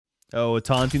Oh,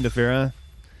 taunting the Pharah?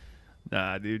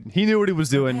 Nah, dude. He knew what he was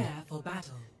doing.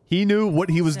 He knew what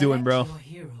he was doing, bro.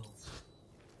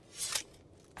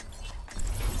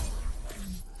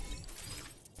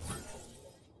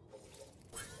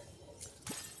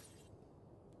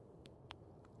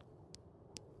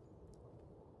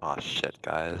 Oh shit,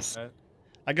 guys.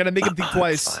 I gotta make him think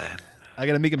twice. I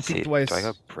gotta make him think twice. Do I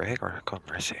go break or go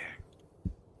mercy?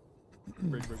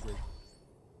 Break.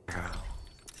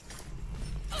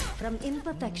 From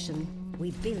imperfection,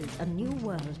 we build a new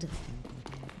world.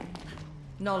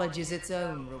 Knowledge is its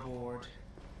own reward.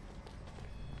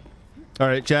 All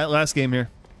right, chat. Last game here.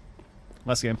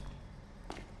 Last game.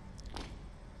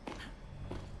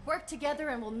 Work together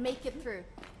and we'll make it through.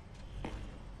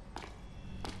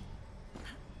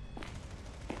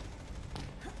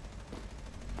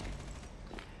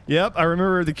 Yep, I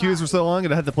remember the queues were so long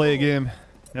and I had to play a game.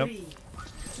 Yep. 3,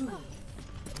 2,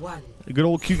 1. The good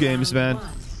old queue games, man.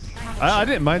 I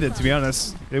didn't mind it, to be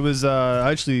honest. It was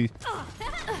actually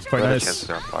quite nice. Chances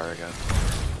are on fire again.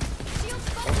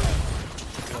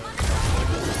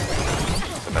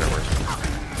 The better word.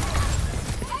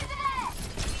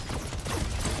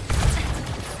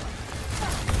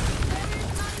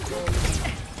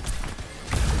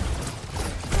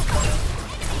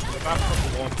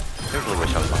 I really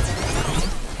wish I was on.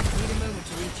 Need a moment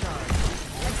to recharge.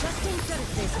 Adjusting turret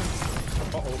placement.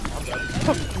 Uh-oh, I'm dead.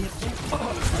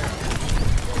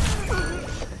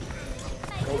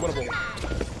 Oh, winnable.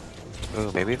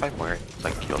 Ooh, maybe if I weren't,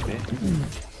 like, killed me. I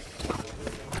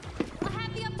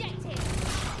have the objective.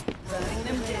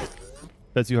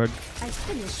 That's too hard. I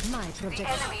finish my project.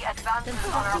 Enemy advances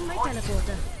on our Constructing my point.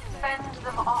 teleporter. Fend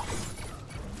them off.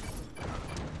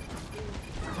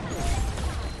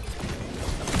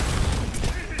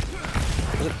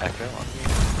 There's an echo on me.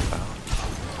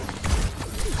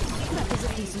 That is a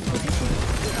decent position.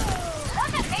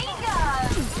 Look at me go!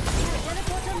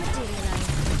 Teleporter materialized.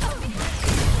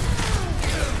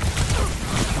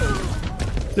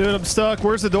 Dude, I'm stuck.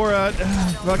 Where's the door at?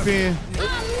 Fuck me.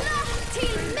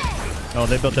 Oh,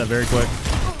 they built that very quick.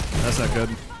 That's not good.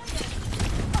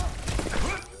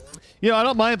 You know, I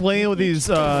don't mind playing with these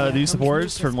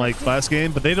supports from like last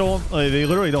game, but they don't. They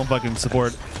literally don't fucking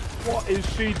support. What is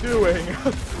she doing?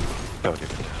 Oh, dude.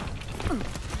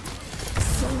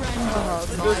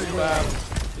 This map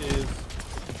is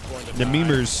going to The die.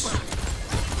 memers.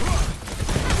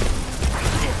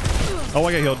 Oh,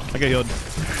 I got healed. I got healed.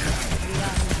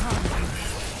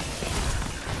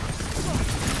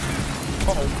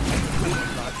 Uh-oh.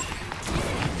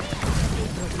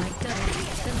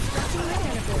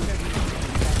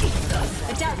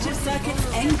 Adaptive circuit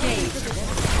engaged.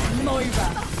 Moira.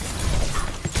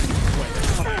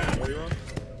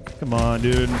 Come on,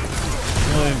 dude.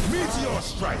 Really? Meteor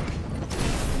strike.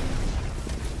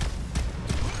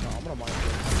 No, I'm gonna mind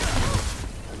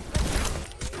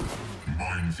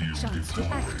Minefield Chance to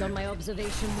deployed. act on my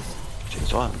observations.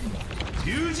 She's one.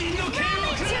 It's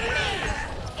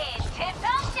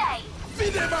tip-top shape.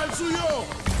 Fide mal suyo.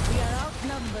 We are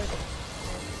outnumbered.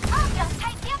 I'll just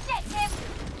take the objective.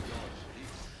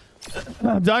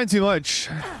 I'm dying too much.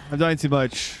 I'm dying too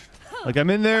much. Like, I'm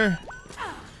in there,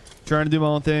 trying to do my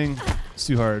own thing. It's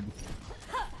too hard.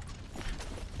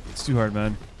 It's too hard,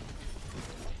 man.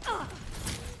 Come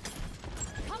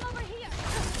over here.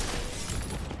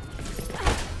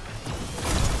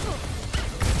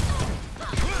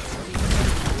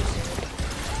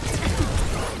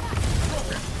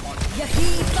 Yaki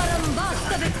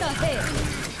parambasta vittahe.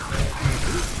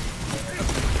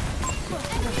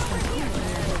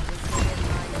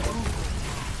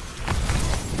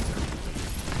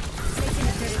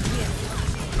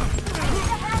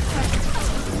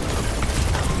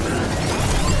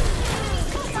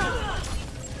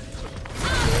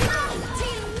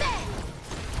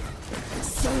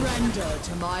 Surrender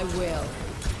to my will.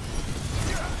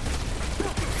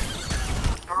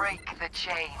 Break the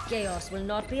chain. Chaos will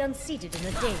not be unseated in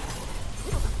a day.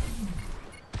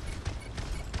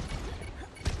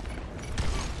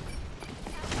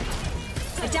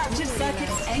 Adaptive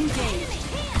circuits engaged.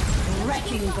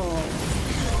 Wrecking ball.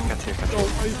 Got two, got two.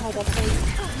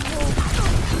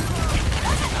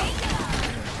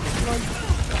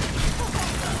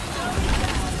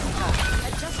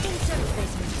 Adjusting turret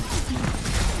placement.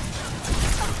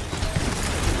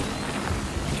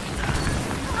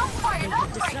 Not quite enough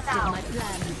right Disrupted now. my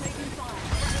plan.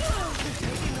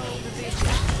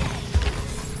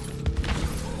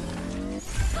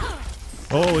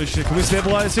 Holy shit, can we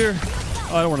stabilize here?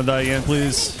 Oh, I don't want to die again,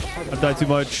 please. I've died too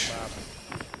much.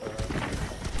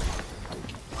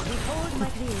 Behold my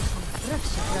creation.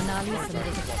 Raksha Pranali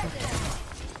Samrita.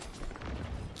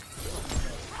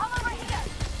 Come over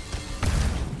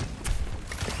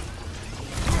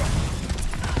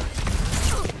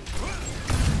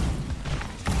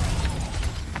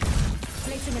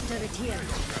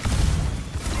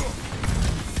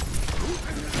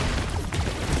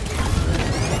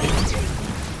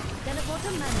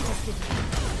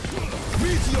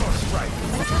Meteor strike.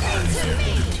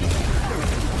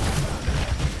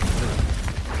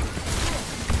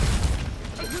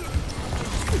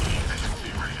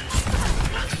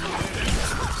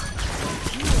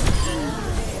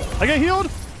 I got healed.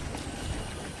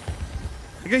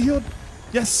 I got healed.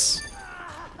 Yes.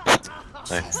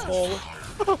 Nice.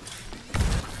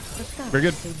 Very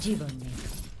good.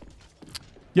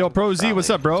 Yo, Pro Z, what's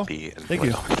up, bro? Thank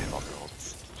you.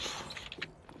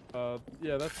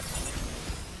 Yeah, that's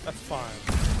fine.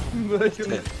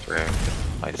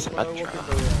 My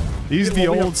Symmetra. These are the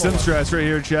old sim strats right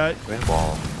here, chat. Win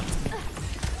wall.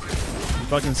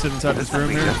 Fucking sit inside this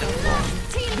room here.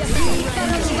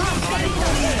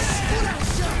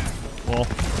 Well.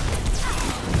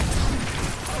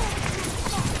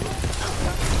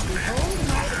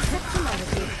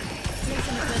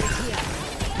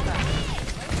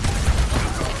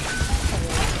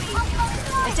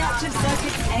 Adaptive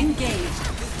circuits engaged.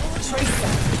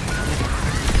 Tracer.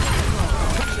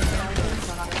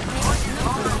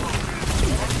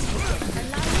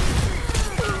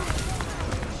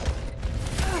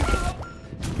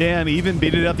 Damn, he even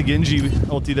baited out the Genji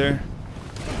ulti there.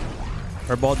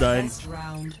 Our ball died. First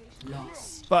round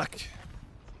lost. Fuck.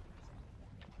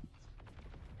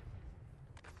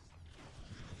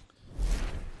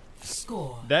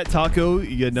 Score. That taco,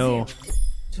 you know.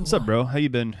 What's up, bro? How you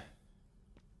been?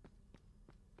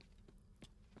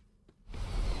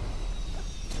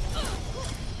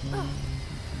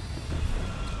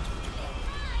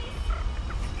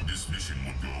 This mission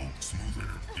would go smoother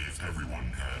if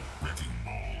everyone had wrecking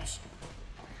balls.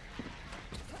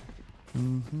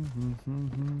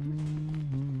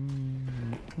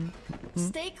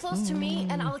 Stay close to me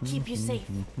and I'll keep you safe.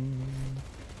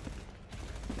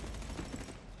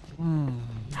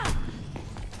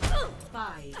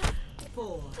 5,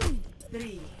 4,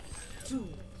 3, 2,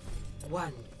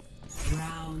 1.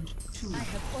 Round 2.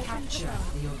 Capture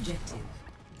the objective.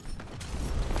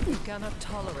 We cannot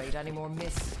tolerate any more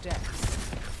missteps.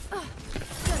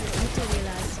 Turret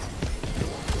materialized.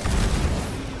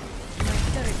 My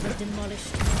turret was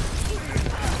demolished.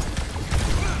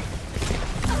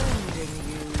 Wounding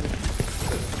you.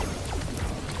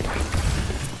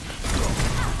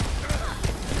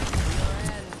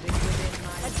 Landing within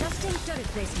my Adjusting turret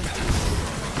placement.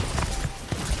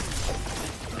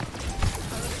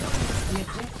 The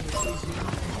objective is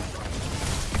required.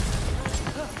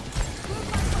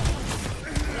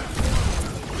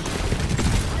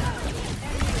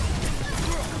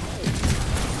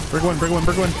 Brig one, brig one,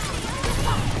 brig one.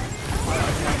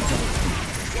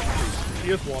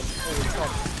 He is one. Holy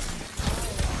fuck.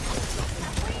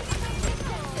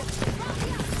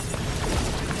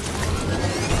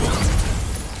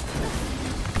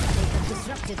 They have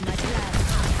disrupted my plan.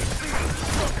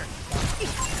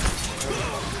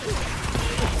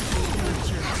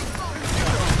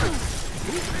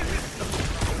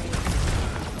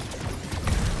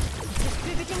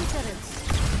 Distributing turrets.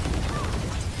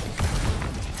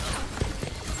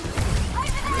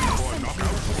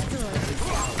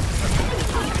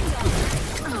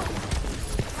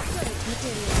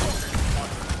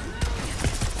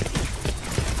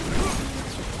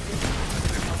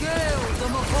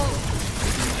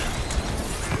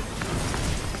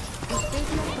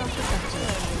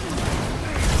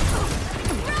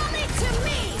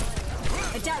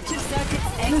 Adaptive circuits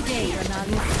engaged.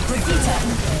 Brigitte.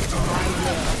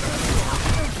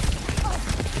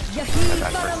 Yahi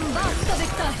param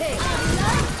vastavikta hai.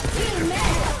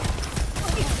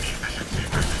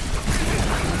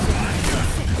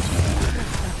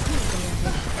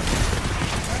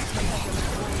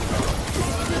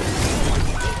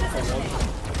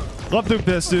 Love Duke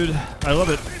this, dude. I love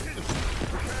it.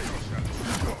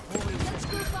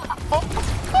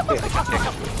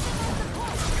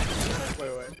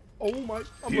 Wait. Oh my.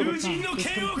 I'm gonna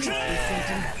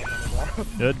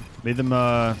Good. Made them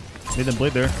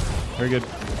bleed there. Very good. We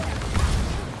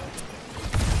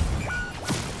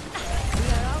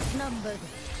are outnumbered.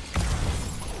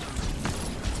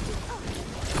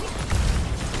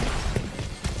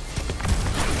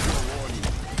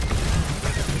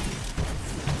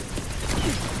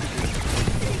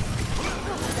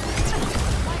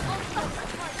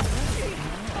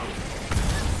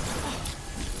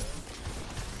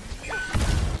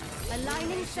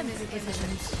 Aligning sentry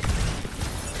positions.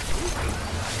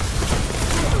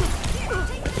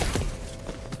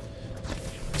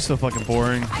 So fucking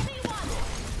boring.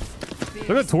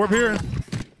 Look at Torb here.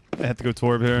 I have to go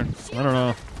Torb here. I don't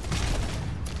know.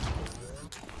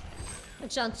 A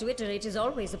chance to iterate is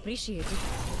always appreciated.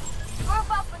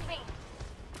 Group up with me.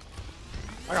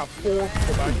 I got 4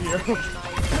 people back here.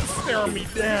 staring me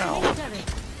down.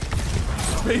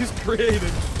 Space created,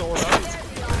 sort of.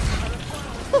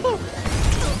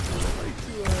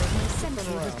 My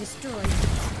sentry was destroyed.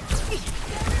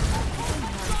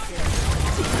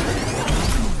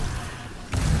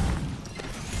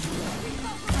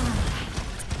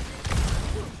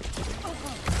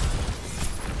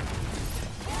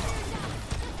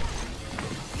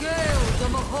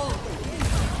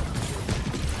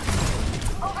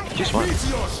 Just one.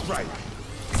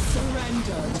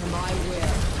 Surrender to my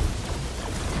will.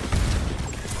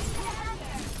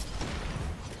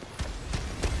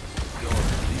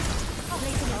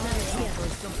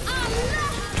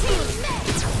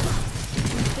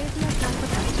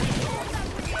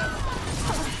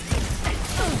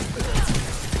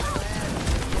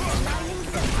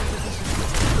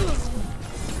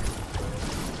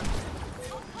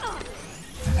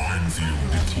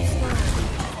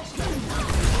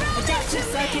 Adaptive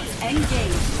circuits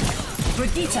engaged.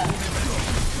 Brigitte.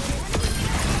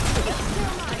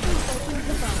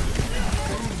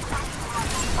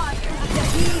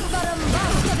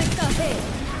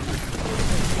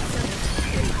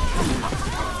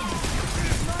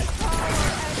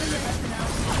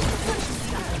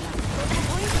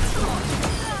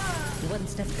 One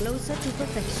step closer to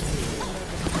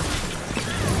perfection.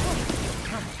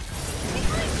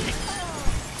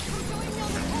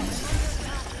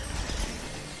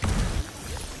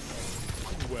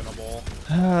 Winnable.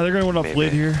 They're gonna win off Maybe.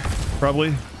 blade here,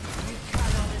 probably.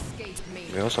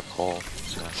 We also call.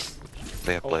 So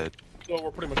they have blade. So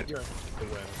we're pretty much here to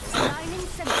win. Aligning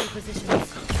sentry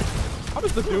positions. How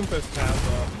does the Doomfist have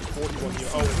 41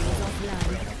 units? Oh,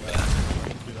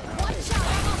 it's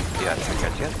Yeah, I think I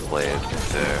can't blade to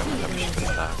finish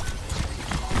that.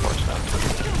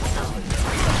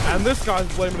 and this guy's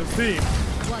blaming his team.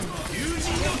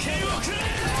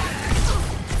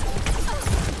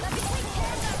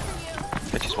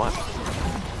 I just want.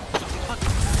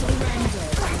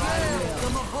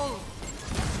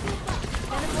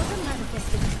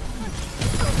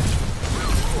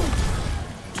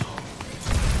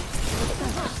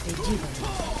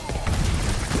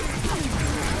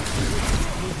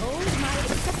 Behold my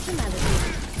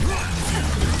exceptionality.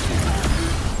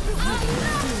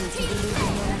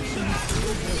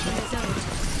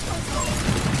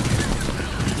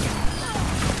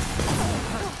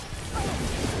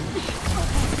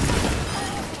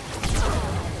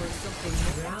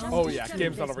 Oh yeah,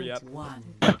 game's not over yet. Bro,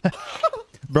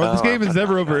 this Oh, game is I'm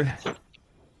never not over. sure.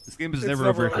 This game is It's never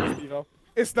over. Stevo.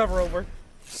 It's never over.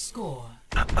 Score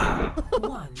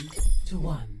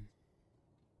 1-1.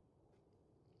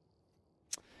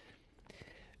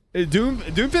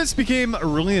 Doomfist became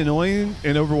really annoying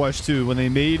in Overwatch 2 when they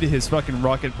made his fucking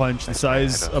rocket punch the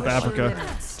size of Africa.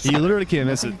 He literally can't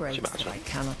miss it. I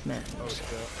cannot mend.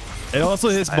 It also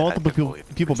hits I multiple can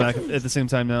believe people back at the same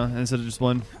time now instead of just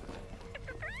one.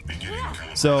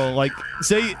 So like,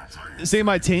 say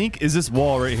my tank is this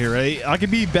wall right here, right? I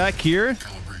could be back here.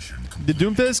 The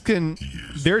Doomfist can,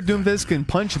 their Doomfist can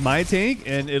punch my tank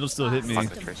and it'll still hit me.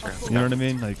 You know what I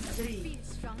mean? Like,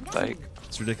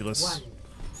 it's ridiculous.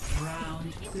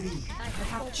 Round 3.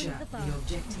 Capture the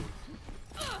objective.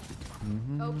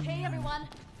 Okay, everyone,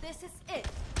 this is it.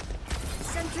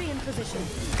 Sentry in position.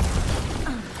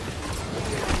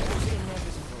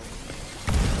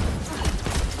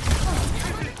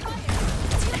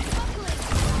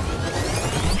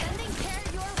 Sending care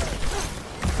your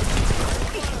way.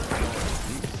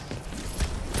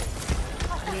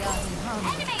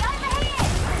 Enemy over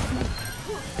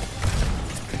here!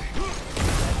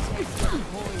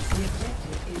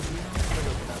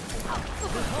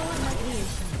 Behold my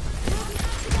creation.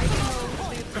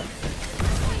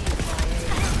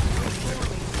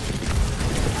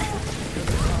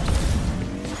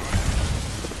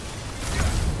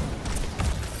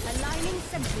 Aligning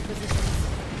sentry positions.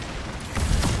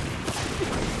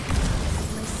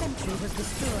 My sentry was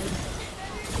destroyed.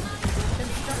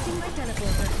 Constructing my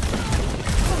teleporter.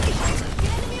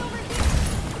 Enemy over here.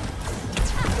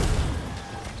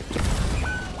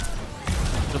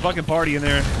 There's a fucking party in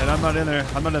there, and I'm not in there.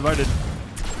 I'm not invited.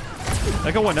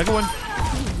 I got one. I got one.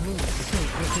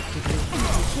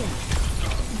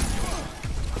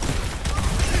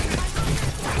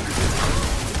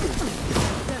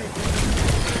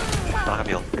 Not have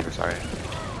heal. Sorry.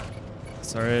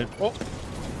 Sorry. Oh,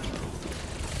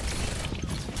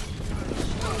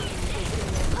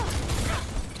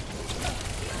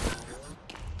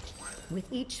 With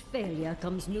each failure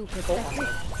comes new perspective.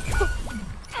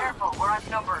 Careful, we're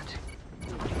outnumbered.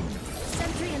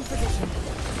 Sentry in position.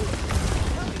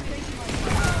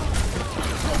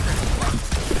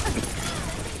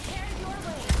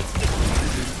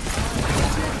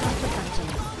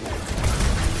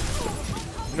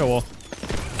 got wall.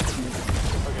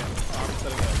 Okay, I'm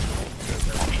setting up.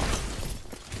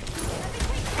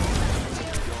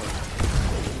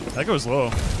 That goes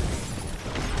low.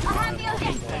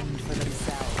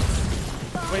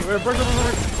 Wait, break.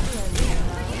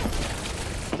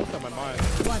 What's on my mind?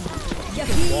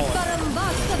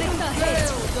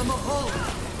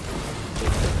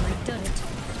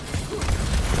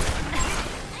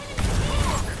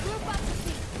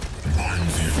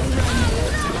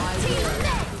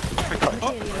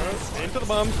 Into the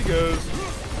bomb she goes.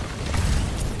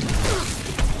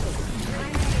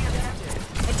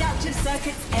 Adaptive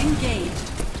circuits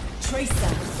engaged.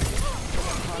 Tracer.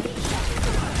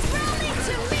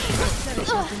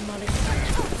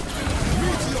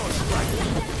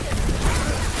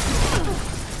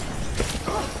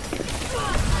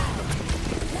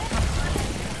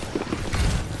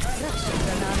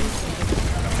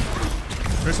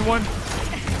 There's one.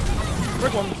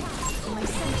 Break one.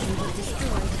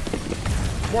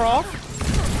 More off.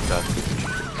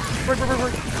 Break.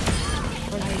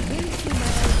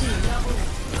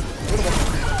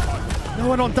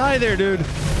 No, I don't die there, dude.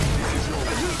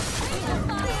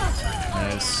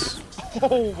 Nice.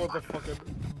 Oh, motherfucking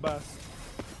best.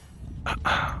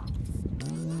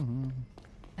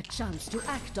 A chance to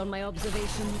act on my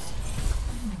observations.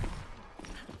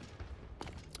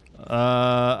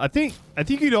 I think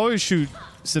you'd always shoot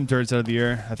sim turrets out of the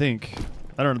air. I think.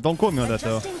 I don't know. Don't quote me on that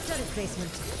though. Adjusting turret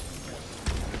placement.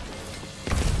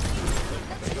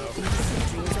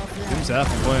 Who's half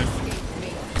playing?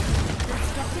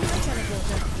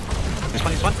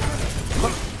 Constructing my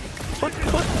teleporter.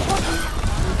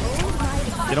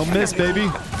 He's one. You don't miss, baby.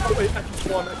 Oh, wait, I can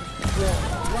swarm it.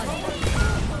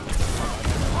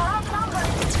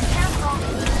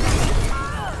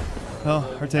 Oh,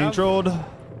 her tank trolled.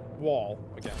 Wall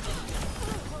again.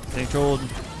 Tank trolled.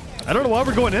 I don't know why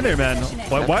we're going in there, man.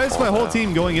 Why is my whole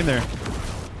team going in there?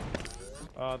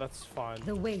 That's fine.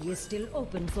 The way is still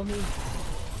open for me.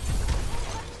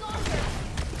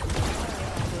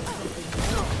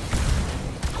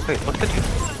 Wait, look at you.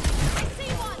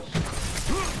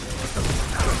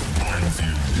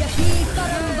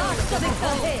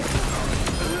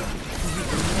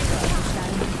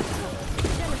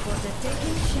 Teleporter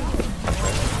taking shape.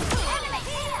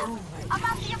 I'm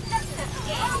at the objective.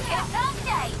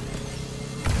 Okay.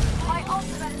 My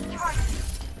ultimate is charged.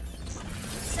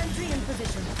 Sentry in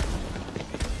position.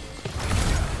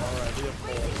 Alright, we have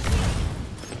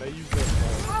four. They use their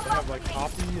four. They have like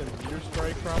copy and meter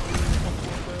strike property or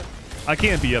something like that. I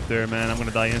can't be up there, man. I'm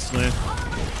gonna die instantly.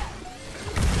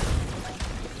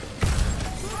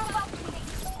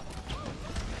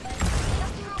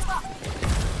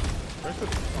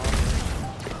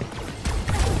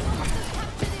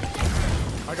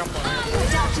 I got fire.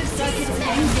 Adaptive circuits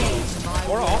engaged.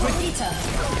 Or off. Brigitte.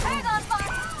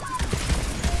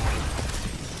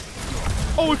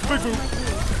 Oh, it's Big Boop.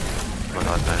 Oh my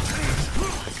god, man.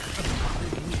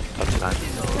 That's bad.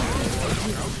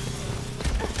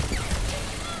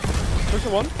 Push the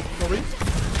one. No reach.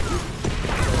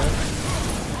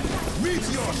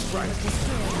 Meteor strike.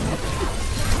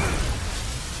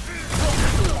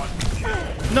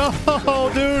 No,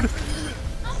 dude.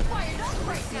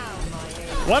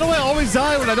 Why do I always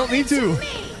die when I don't need to?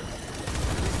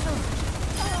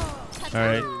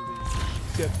 Alright.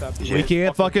 Get that. We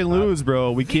can't fucking lose,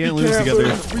 bro. We can't lose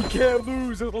together. We can't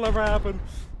lose. It'll never happen.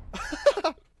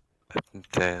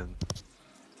 Damn.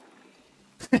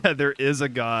 There is a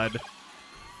god.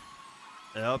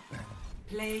 Yep.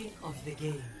 Play of the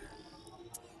game.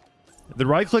 The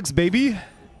right clicks, baby.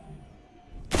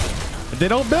 They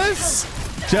don't miss.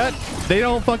 Jet, they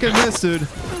don't fucking miss, dude.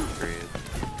 Period.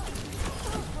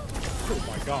 Oh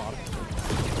my god.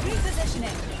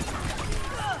 Repositioning.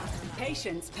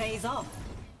 Patience pays off.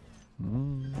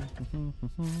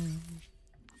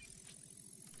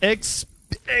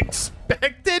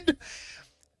 Expected?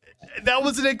 That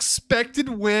was an expected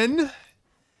win?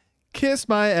 Kiss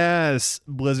my ass,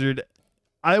 Blizzard.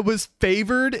 I was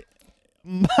favored.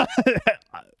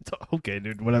 Okay,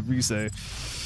 dude, whatever you say.